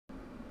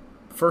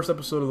first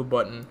episode of The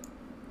Button.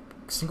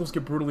 Singles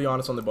get brutally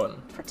honest on The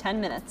Button. For 10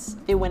 minutes,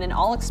 they win an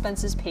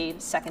all-expenses-paid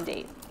second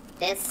date.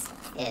 This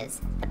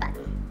is The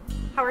Button.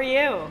 How are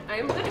you?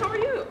 I'm good, how are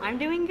you? I'm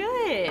doing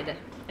good.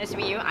 Nice to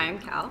meet you. I'm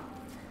Cal.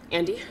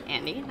 Andy.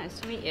 Andy, nice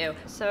to meet you.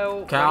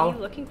 So, Cal. what are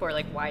you looking for?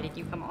 Like, why did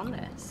you come on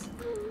this?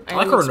 I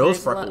like her nose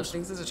experienced a lot of freckles.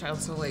 things as a child,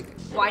 so like,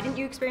 Why didn't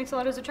you experience a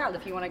lot as a child,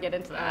 if you want to get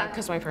into that?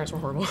 because my parents were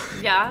horrible.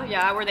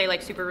 Yeah. Were they,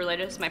 like, super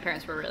religious? My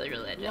parents were really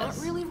religious. Not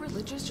really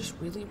religious, just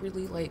really,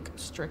 really like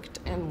strict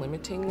and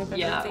limiting of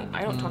Yeah. everything.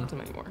 I don't talk to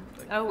them anymore.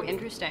 Oh,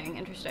 interesting.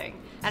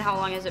 And how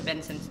long has it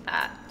been since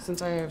that?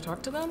 Since I have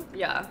talked to them,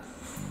 Yeah,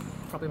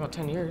 probably about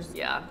 10 years.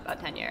 about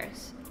 10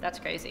 years. That's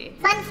crazy.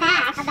 Fun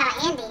fact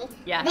about Andy.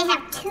 Yeah. They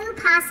have 2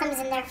 possums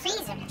in their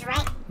freezers,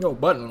 right? Yo,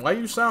 Button, why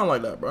you sound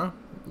like that, bro?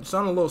 You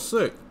sound a little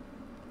sick.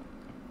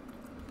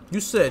 You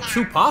said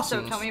 2 So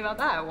possums. tell me about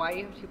that. Why do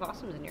you have 2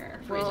 possums in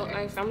your freezer? Well,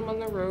 I found them on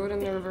the road and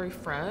they were very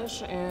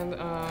fresh, and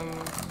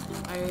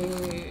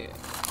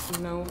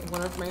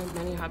one of my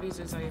many hobbies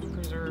is I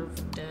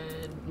preserve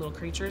dead little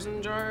creatures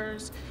in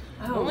jars.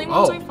 Only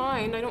ones Oh. I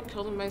find. I don't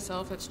kill them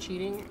myself. That's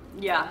cheating.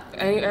 Yeah.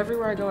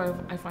 Everywhere I go,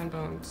 I find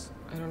bones.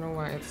 I don't know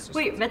why. It's just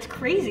Wait, that's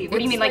crazy. What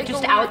do you It's mean, like like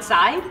just a weird-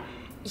 outside?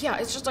 yeah,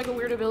 it's just like a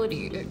weird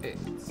ability.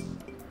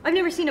 I've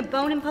never seen a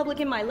bone in public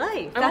in my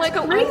life. I'm That's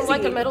like crazy. I'm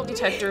like a metal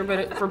detector,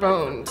 but for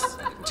bones.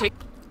 Take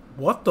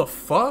What the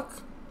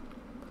fuck?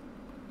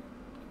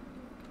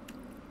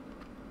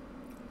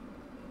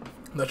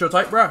 That's your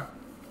type, bro?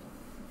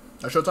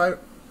 That's your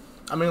type?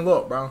 I mean,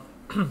 look, bro.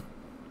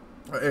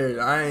 Hey,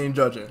 I ain't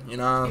judging. You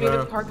know what me I'm to the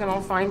saying? park and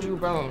I'll find you a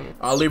bone.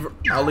 I'll leave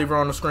her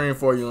on the screen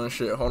for you and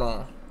shit. Hold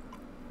on.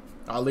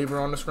 I'll leave her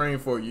on the screen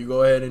for you. You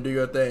go ahead and do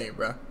your thing,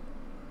 bruh.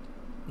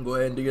 Go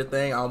ahead and do your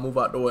thing. I'll move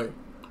out the way.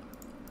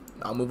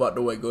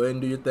 Go ahead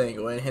and do your thing.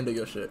 Go ahead and handle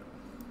your shit.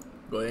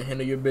 Go ahead and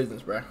handle your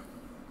business, bruh.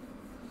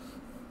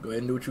 Go ahead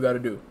and do what you gotta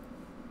do.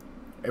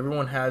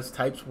 Everyone has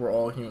types. We're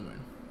all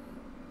human.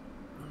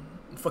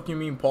 The fuck you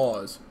mean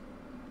pause?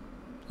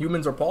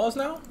 Humans are paused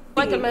now?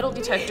 Like a metal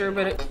detector,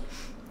 but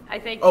I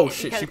think. Oh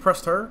shit, because- she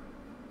pressed her?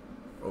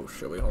 Oh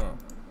shit, wait, hold on.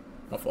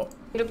 My fault.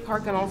 to the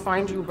park and I'll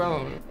find you a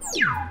bone.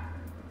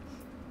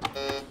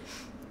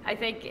 I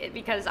think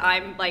because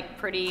I'm like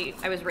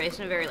I was raised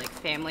in a very like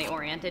family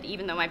oriented.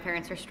 Even though my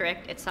parents are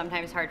strict, it's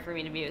sometimes hard for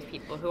me to be with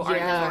people who aren't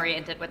Yeah. as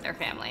oriented with their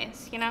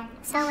families. You know?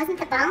 So wasn't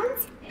the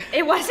bones?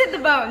 It wasn't the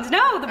bones.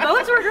 No, the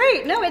bones were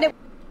great. No, and it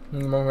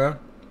Okay.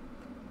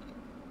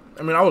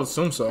 I mean, I would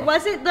assume so.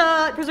 wasn't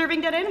the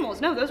preserving dead animals.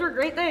 No, those were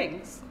great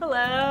things.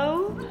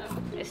 Hello.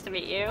 Nice to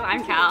meet you.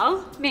 I'm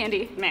Cal.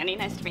 Mandy,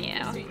 nice to meet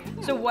you.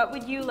 So what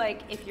would you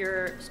like if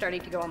you're starting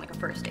to go on like a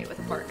first date with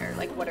a partner?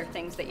 Like what are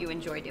things that you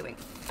enjoy doing?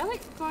 I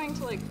like going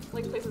to like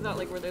places out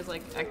like where there's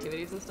like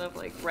activities and stuff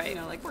like Right. you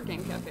know like board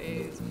game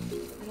cafes.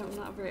 I'm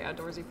not a very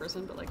outdoorsy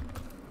person, but like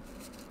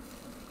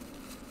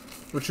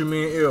What you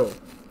mean, ill?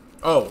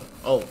 Oh.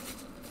 Oh,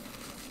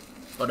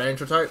 that ain't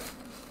your type?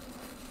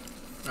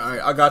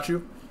 Alright, I got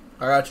you.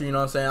 You know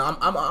what I'm saying?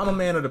 I'm a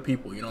man of the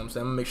people, you know what I'm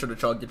saying? I'm gonna make sure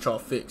that y'all get y'all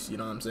fixed, you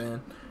know what I'm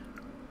saying?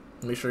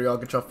 Make sure y'all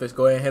get y'all fixed.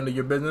 Go ahead and handle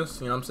your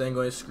business, you know what I'm saying?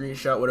 Go ahead and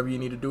screenshot whatever you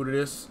need to do to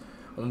this.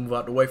 I'm gonna move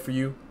out the way for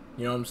you,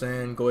 you know what I'm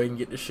saying? Go ahead and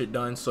get this shit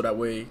done so that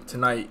way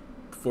tonight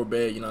before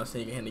bed, you know what I'm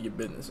saying, you can handle your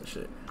business and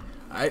shit.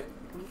 Alright?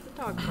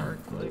 dog park,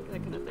 like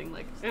that kind of thing.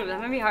 Like Ooh, that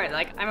might be hard.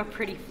 Like I'm a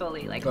pretty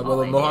fully like. Like all all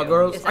the I Mohawk do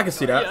girls? is I can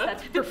see that.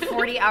 That's for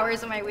 40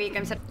 hours of my week.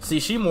 I'm. See,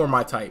 she more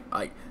my type.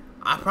 Like,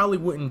 I probably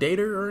wouldn't date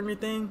her or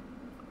anything,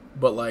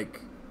 but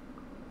like,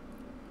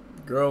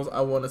 girls,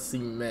 I want to see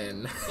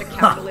men. A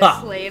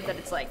capitalist slave that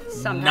it's like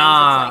sometimes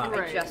Nah. it's like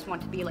I Right. just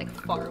want to be like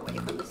far away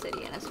from the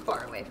city and as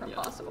far away from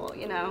possible,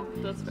 you know?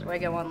 That's fair. So I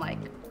go on like,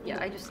 yeah,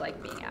 I just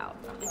like being out.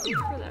 I think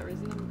for that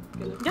reason, I'm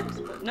gonna.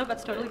 Yeah, no,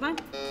 that's totally fine.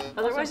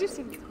 Otherwise, you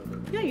seem.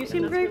 Yeah, you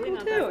seem that's very really cool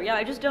not too. that- Yeah,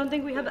 I just don't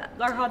think we have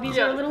our hobbies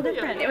Yeah, are a little yeah,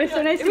 different. yeah, It was so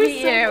yeah. nice It to was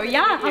meet so you. nice to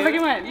Yeah, meet have a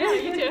good one. Yeah,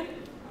 you too.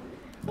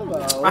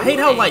 Hello. I hate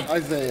how like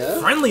Isaiah.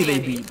 friendly they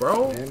be,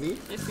 bro. Andy.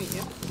 Nice to meet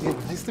you. Yeah,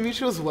 nice to meet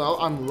you as well.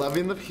 I'm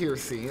loving the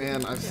piercing,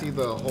 and I see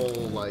the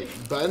whole like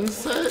button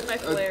set. My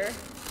flair.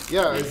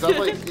 Yeah, is that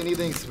like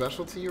anything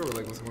special to you, or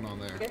like what's going on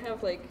there? I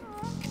have like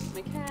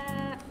my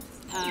cat.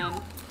 Yeah.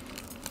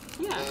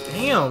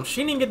 Damn,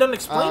 she didn't get done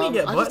explaining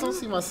yet, I but just don't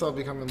see myself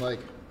becoming like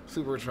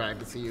super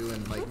attracted to you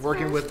and like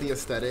working with the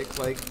aesthetic.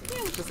 Like,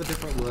 it's just a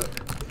different look.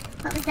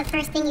 What was the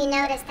first thing you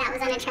noticed that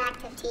was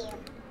unattractive to you?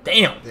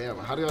 damn. Damn,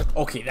 how do I?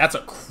 Okay, that's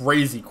a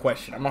crazy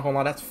question. I'm not gonna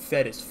lie, that's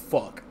fed as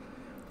fuck.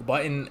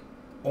 Button,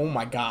 oh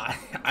my god,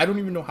 I don't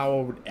even know how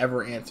I would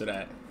ever answer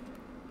that,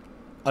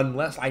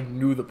 unless I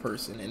knew the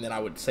person and then I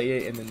would say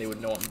it and then they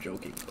would know I'm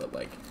joking. But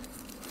like,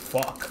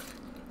 fuck.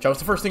 Chat, what's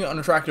the first thing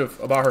unattractive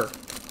about her?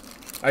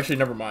 Actually,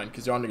 never mind,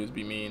 because y'all niggas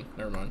be mean.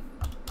 Never mind.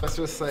 Let's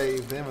just say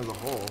them as a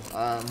whole.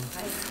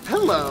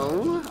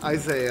 Hello,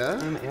 Isaiah.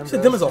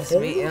 Said them as a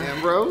whole?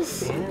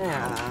 Ambrose.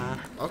 Yeah.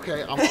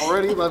 Okay, I'm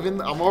already loving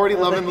the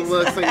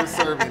looks that you're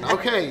serving.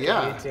 Okay,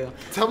 yeah. Me too.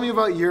 Tell me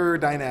about your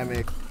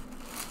dynamic.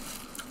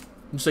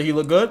 You say he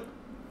look good?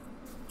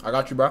 I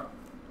got you, bro.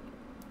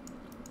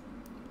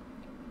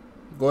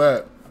 Go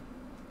ahead.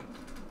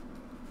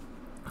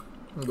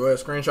 Go ahead,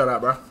 screenshot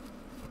out, bro.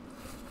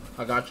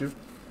 I got you.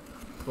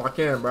 Lock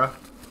in, bro.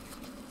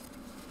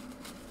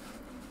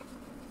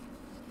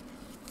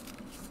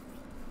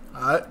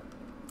 Alright.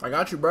 I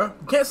got you, bro.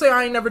 You can't say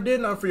I ain't never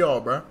did nothing for y'all,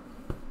 bro.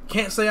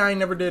 Can't say I ain't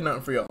never did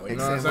nothing for y'all. You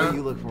know what I'm Sam, what do saying?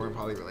 you look for in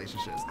poly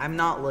relationships? I'm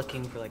not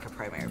looking for like a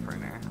primary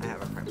partner. I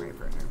have a primary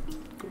partner.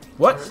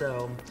 What?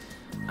 So,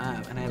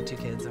 and I have 2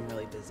 kids. I'm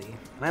really busy,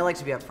 and I like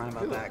to be upfront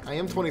about that. I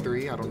am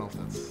 23. I don't know if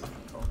that's.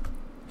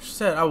 She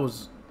said I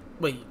was.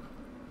 Wait.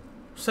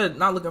 She said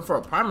not looking for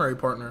a primary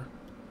partner.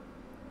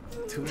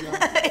 Too young.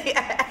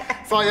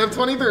 So I am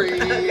 23.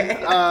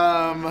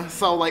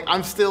 So like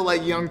I'm still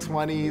like young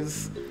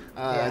 20s.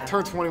 Yeah.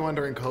 Turned 21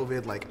 during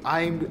COVID. Like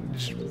I'm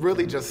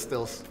really just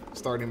still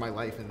starting my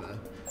life in the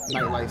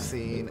nightlife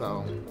scene.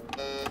 So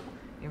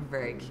You're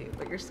very cute,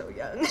 but you're so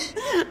young.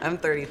 I'm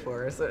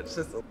 34, so it's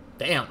just.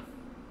 Damn.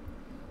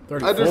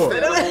 34.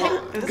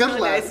 understandable. It's Good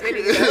really luck. nice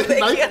meeting you. Thank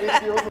Nice you.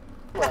 meeting you as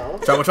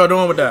well. So what y'all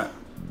doing with that?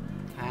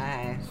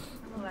 Hi.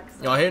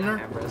 Y'all hitting Hi,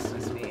 her? Ambrose.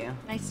 Nice to meet you.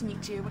 Nice to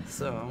meet you.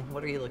 So,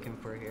 what are you looking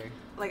for here?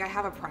 Like I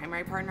have a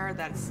primary partner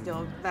that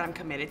I'm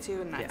committed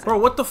to, and that's Bro,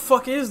 what the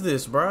fuck is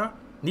this, bruh?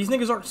 These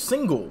niggas aren't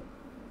single.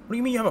 What do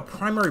you mean you have a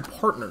primary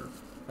partner?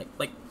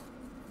 Like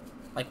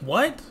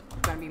what?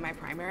 gonna be my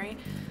primary.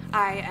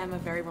 I am a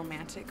very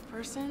romantic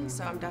person,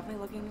 so I'm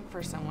definitely looking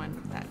for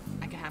someone that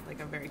I can have like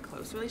a very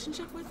close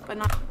relationship with, but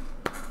not.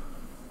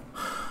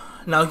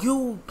 Now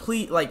you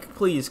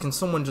please, can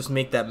someone just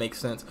make that make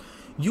sense?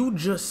 You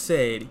just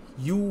said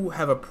you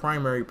have a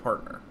primary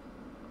partner.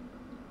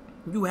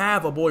 You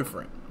have a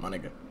boyfriend, my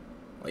nigga.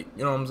 Like,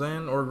 you know what I'm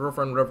saying? Or a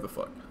girlfriend, whatever the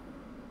fuck.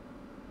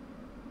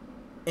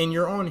 And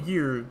you're on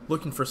here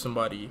looking for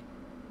somebody,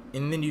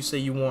 and then you say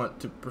you want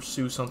to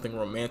pursue something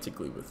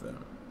romantically with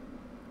them.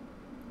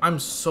 I'm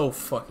so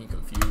fucking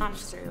confused. Not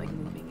necessarily like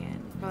moving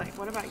in, but like,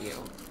 what about you?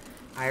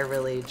 I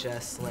really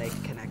just like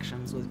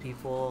connections with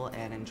people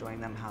and enjoying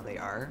them how they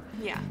are.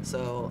 Yeah.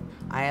 So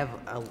I have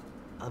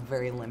a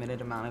very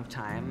limited amount of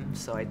time,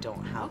 so I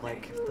don't have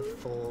like the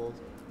full,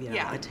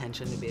 Yeah.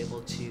 attention to be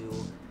able to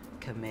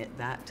commit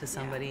that to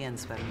somebody and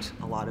spend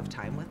a lot of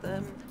time with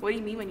them. What do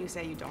you mean when you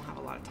say you don't have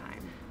a lot of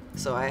time?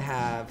 So I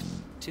have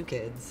 2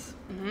 kids,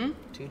 Mm-hmm.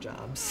 2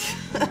 jobs,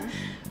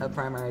 a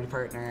primary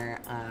partner.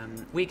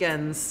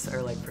 Weekends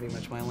are like pretty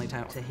much my only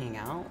time to hang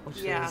out, which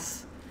Yeah.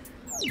 is.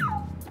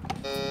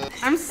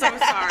 I'm so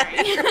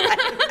sorry.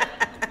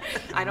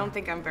 I don't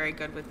think I'm very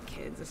good with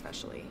kids,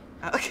 especially.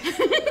 Okay.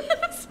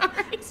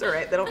 Sorry. It's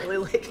alright, they don't really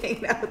like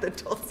hanging out with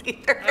adults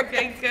either.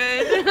 Okay,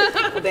 good.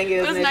 Well, thank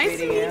you. It was nice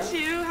to meeting meet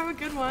you. Have a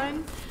good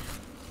one.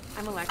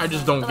 I'm Alexa. I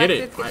just don't get it.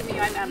 It's good to meet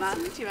you. I'm Emma. Nice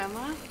to meet you,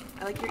 Emma.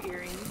 I like your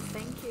earrings.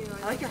 Thank you.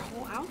 I like your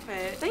whole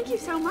outfit. Thank you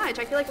so much.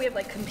 I feel like we have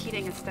like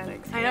competing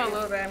aesthetics. I know a here.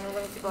 little bit. I'm a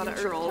little A lot of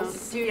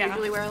neutrals. Do you Yeah.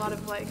 usually wear a lot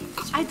of like?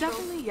 I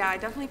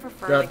definitely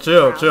prefer Yeah, like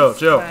chill, browns,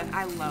 chill. But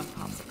I love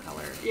pops of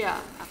color. Yeah.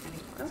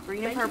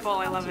 Green and purple.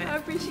 I love it. I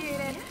appreciate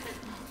it.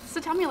 So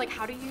tell me, like,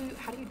 how do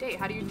you date?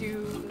 How do you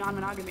do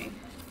non-monogamy?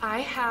 I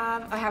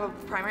have a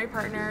primary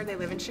partner. They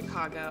live in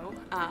Chicago,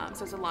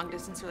 so it's a long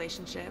distance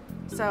relationship.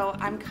 So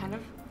I'm kind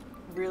of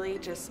really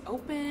just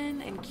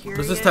open and curious.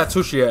 What is this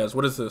tattoo she has?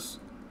 What is this? Is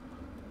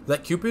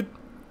that Cupid?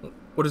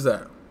 What is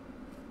that?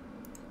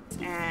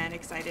 And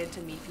excited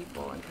to meet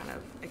people and kind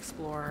of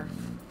explore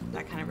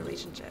that kind of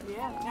relationship.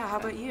 Yeah. Yeah. How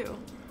about you?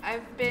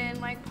 I've been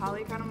like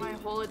poly kind of my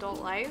whole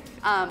adult life.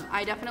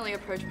 I definitely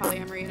approach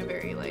polyamory in a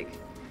very like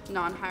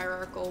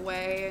non-hierarchical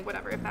way,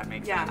 whatever, if that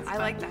makes Yeah, sense. I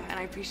but- like that, and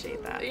I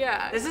appreciate that.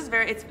 Yeah. This is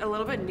it's a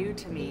little bit new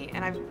to me,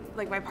 and I've,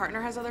 like, my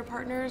partner has other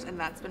partners, and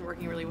that's been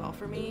working really well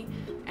for me,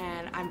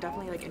 and I'm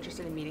definitely, like,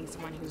 interested in meeting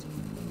someone who's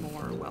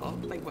more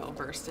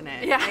well-versed in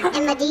it. Yeah. Like,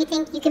 Emma, do you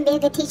think you can be a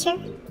good teacher?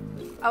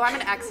 Oh, I'm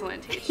an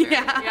excellent teacher.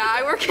 Yeah. Yeah,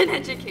 I work in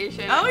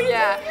education. Oh, you do?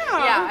 Yeah.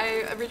 Yeah.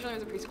 Yeah, I originally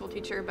was a preschool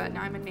teacher, but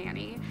now I'm a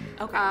nanny.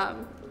 Okay.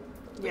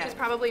 Which Yeah. is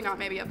probably not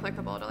maybe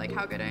applicable to like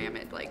how good I am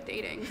at like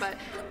dating, but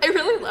I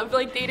really love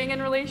like dating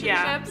and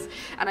relationships,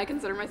 and I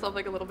consider myself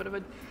like a little bit of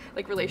a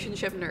like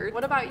relationship nerd.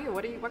 What about you?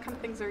 What kind of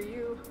things are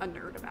you a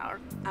nerd about?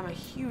 I'm a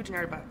huge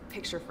nerd about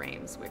picture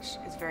frames, which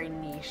is very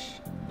niche.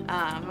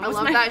 I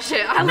love that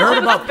shit. I Nerd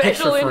love about the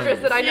special picture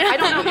interest that I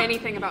don't know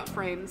anything about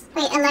frames.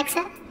 Wait,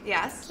 Alexa,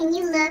 Yes. can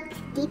you look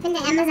deep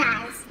into Emma's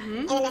eyes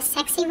and in a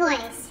sexy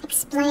voice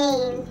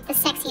explain the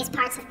sexiest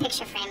parts of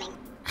picture framing?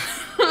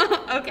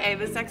 Okay,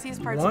 the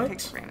sexiest parts What? of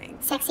picture framing.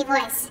 Sexy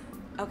voice.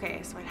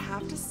 Okay, so I'd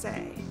have to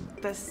say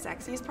the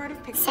sexiest part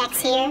of picture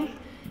Sexier.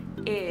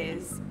 framing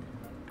is,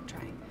 I'm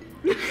trying,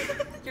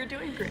 You're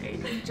doing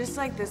great. just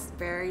like this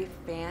very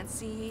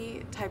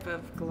fancy type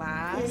of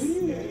glass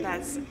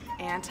that's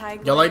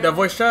anti-glare. Y'all like that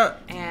voice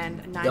chat?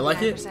 And 99% Y'all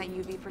like it?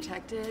 UV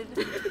protected,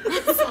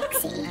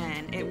 Sexy.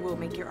 and it will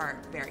make your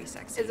art very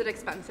sexy. Is it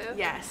expensive?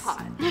 Yes. Hot.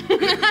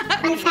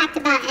 Fun fact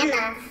about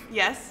Emma,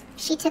 Yes.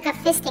 she took a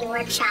fisting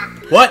workshop.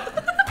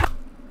 What?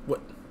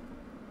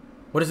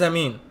 What does that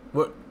mean?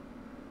 What?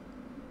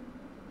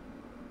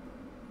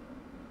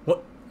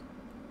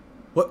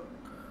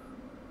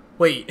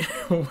 Wait.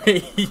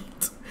 Wait.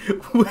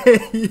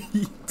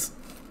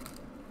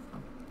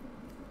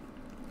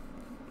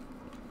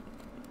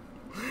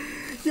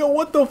 Yo,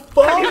 what the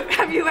fuck?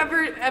 Have you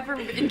ever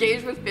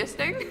engaged with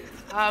fisting?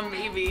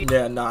 Maybe.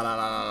 Yeah, no.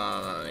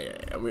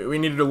 Yeah. We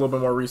need to do a little bit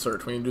more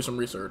research. We need to do some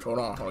research. Hold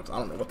on. 'Cause I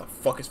don't know what the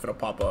fuck is finna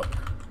pop up.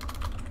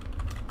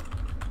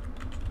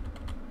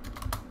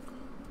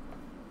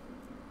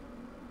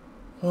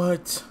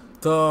 What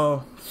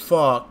the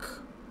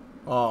fuck?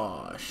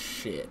 Oh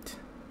shit.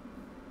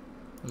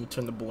 Let me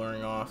turn the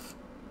blurring off.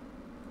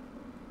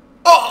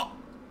 Oh!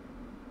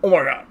 Oh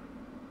my god.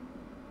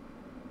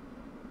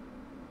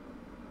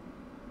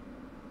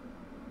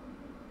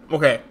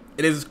 Okay,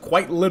 it is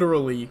quite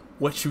literally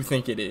what you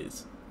think it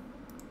is.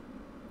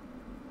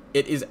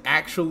 It is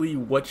actually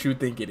what you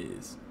think it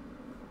is.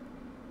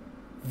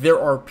 There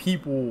are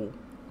people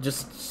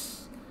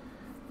just...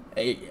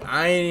 Hey,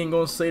 I ain't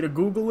gonna say to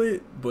Google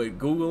it, but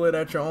Google it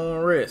at your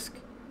own risk.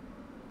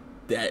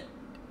 That...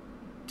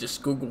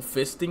 Just Google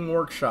fisting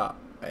workshop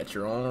at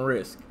your own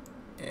risk.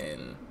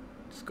 And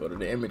just go to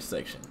the image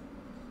section.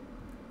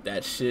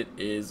 That shit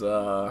is,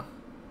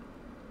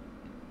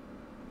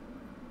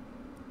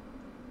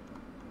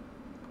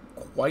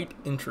 quite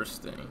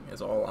interesting,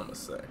 is all I'm gonna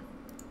say.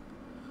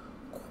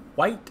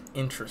 Quite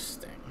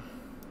interesting.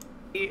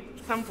 At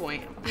some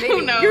point. Maybe.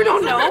 Who knows? You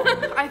don't know?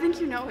 I think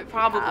you know it.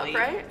 Probably.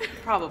 Right?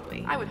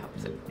 Probably. I would hope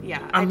so.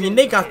 Yeah. I mean,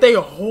 they got their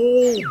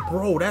whole...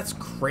 Bro, that's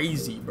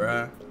crazy,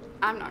 bruh.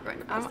 I'm not going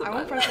to press the I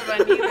won't button. press the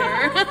button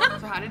either.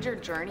 So how did your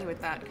journey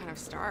with that kind of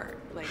start?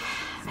 Like,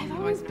 I've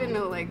always been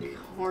a like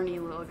horny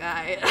little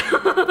guy.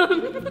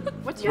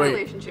 What's your Wait.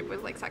 relationship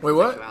with like sex Wait, and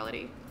what?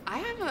 sexuality? I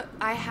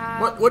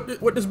have What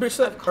does bitch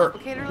say? a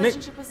complicated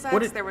relationship with sex.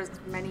 What did, There was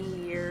many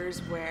years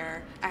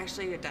where I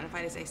actually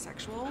identified as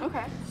asexual.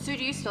 Okay. So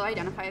do you still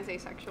identify as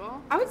asexual?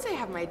 I would say I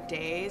have my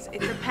days. It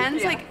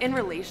depends. Yeah. Like in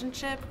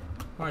relationship,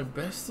 my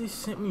bestie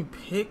sent me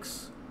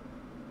pics.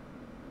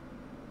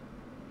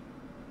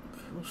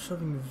 People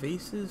shoving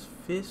vases,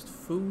 fist,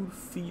 food,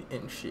 feet,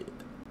 and shit.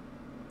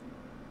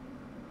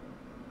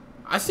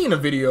 I seen a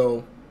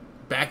video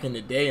back in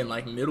the day in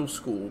like middle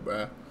school,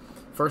 bruh.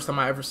 First time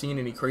I ever seen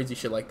any crazy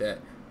shit like that.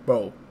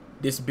 Bro,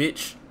 this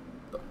bitch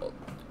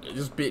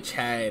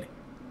had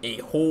a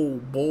whole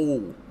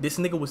bowl. This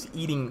nigga was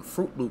eating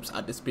Fruit Loops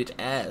out this bitch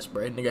ass,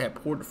 bruh. Nigga had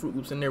poured the Fruit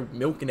Loops in there,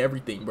 milk and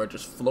everything, bruh.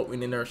 Just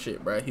floating in there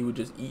shit, bruh. He was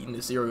just eating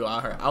the cereal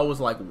out her. I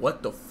was like,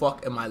 what the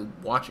fuck am I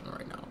watching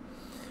right now?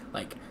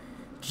 Like,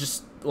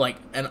 just like,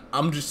 and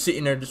I'm just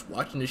sitting there just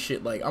watching this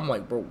shit. Like, I'm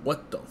like, bro,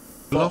 what the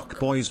fuck? Block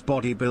boy's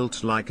body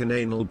built like an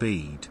anal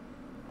bead.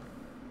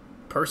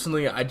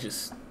 Personally, I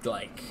just,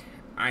 like,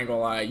 I ain't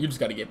gonna lie, you just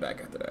gotta get back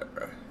after that,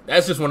 bro.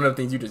 That's just one of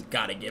the things you just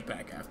gotta get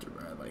back after,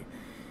 bro. Like,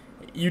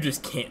 you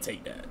just can't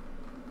take that.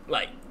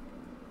 Like,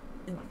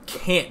 you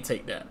can't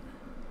take that.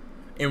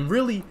 And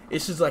really,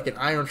 it's just like an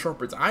iron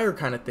sharpens iron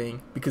kind of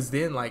thing. Because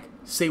then, like,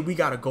 say we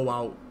gotta go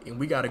out and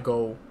we gotta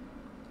go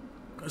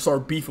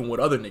start beefing with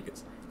other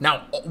niggas.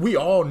 Now, we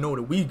all know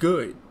that we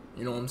good.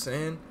 You know what I'm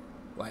saying?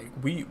 Like,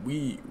 we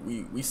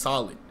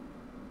solid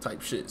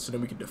type shit. So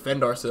then we can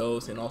defend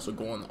ourselves and also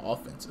go on the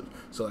offensive.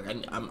 So, like,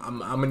 I'm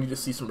gonna need to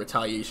see some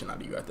retaliation out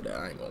of you after that.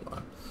 I ain't gonna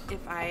lie.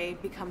 if I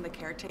become the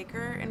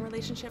caretaker in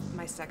relationship,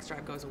 my sex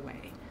drive goes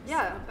away.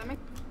 Yeah, that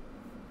makes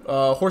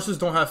Horses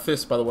don't have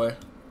fists, by the way.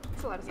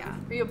 a lot of sense.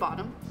 Yeah. Are you a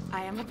bottom?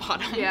 I am a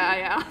bottom.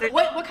 Yeah.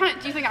 What kind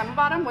of, do you think I'm a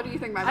bottom? What do you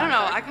think my I don't know.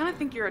 bottom's I like? kind of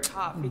think you're a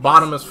top. because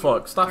Bottom as you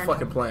fuck. Stop learn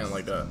fucking to playing fist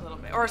like that. A little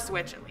bit, or a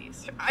switch at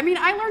least. I mean,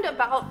 I learned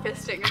about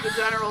fisting as a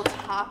general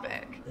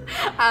topic.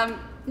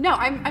 No,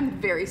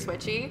 I'm very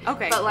switchy.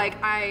 Okay. But like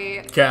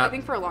I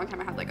think for a long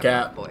time I had like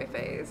a boy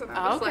phase, and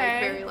I was like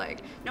very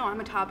like, no, I'm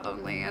a top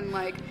only, and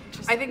like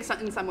I think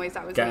in some ways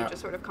that was me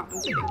just sort of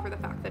compensating for the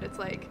fact that it's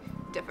like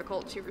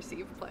difficult to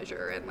receive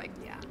pleasure and like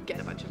get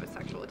a bunch of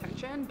sexual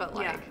attention, but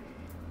like.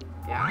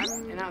 Yeah, I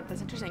know, that's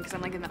interesting because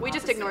I'm like in the we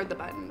just opposite. ignored the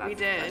button. We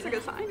did. That's a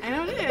good sign. I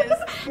know it is.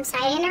 I'm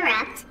sorry to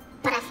interrupt,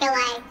 but I feel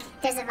like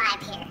there's a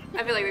vibe here.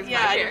 I feel like there's Yeah,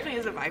 vibe it here. definitely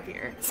is a vibe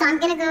here. So I'm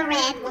gonna go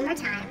red one more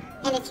time,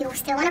 and if you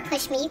still want to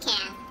push me, you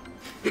can.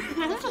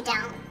 And if you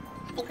don't,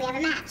 I think we have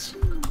a match.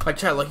 Like,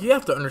 Chad, like, you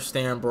have to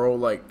understand, bro,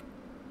 like,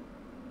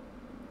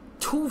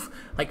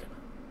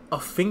 a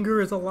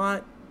finger is a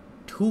lot.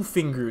 2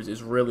 fingers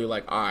is really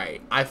like,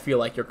 alright, I feel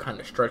like you're kind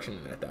of stretching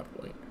it at that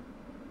point.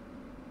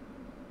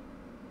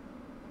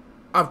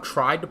 I've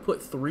tried to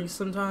put 3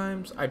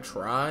 sometimes. I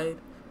tried.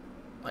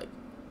 Like,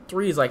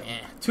 3 is like,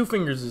 2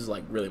 fingers is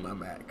like really my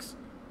max.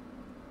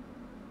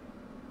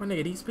 My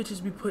nigga, these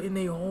bitches be putting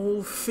their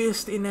whole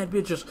fist in that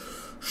bitch just...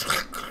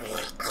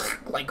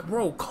 Like,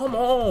 bro, come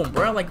on,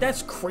 bro. Like,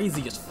 that's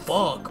crazy as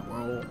fuck,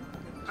 bro.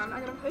 I'm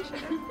not gonna push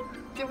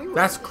it.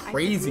 That's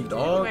crazy,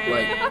 dog.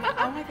 Like,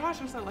 Oh my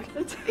gosh, I'm so lucky.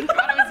 Thank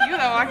God it was you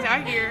that walked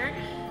out here.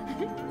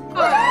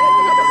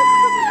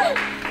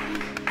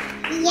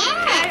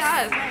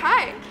 Yes!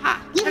 Hi.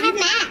 You have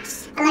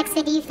matched.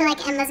 Alexa, do you feel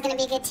like Emma's gonna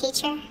be a good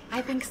teacher?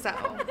 I think so.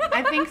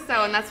 I think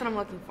so, and that's what I'm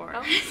looking for.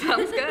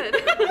 Sounds good.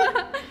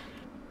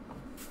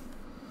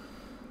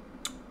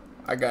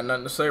 I got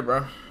nothing to say,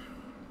 bro.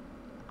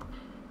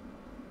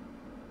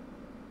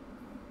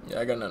 Yeah,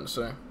 I got nothing to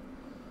say.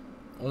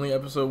 Only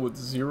episode with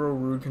 0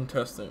 rude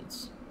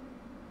contestants.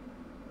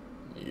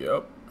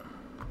 Yep.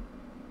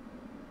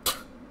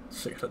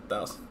 Shit got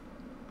 1,000.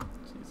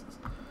 Jesus.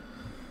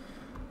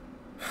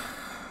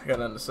 I got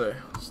nothing to say.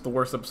 It's the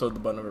worst episode of The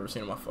Button I've ever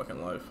seen in my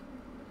fucking life.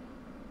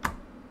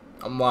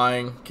 I'm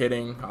lying,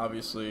 kidding,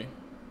 obviously.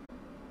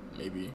 Maybe.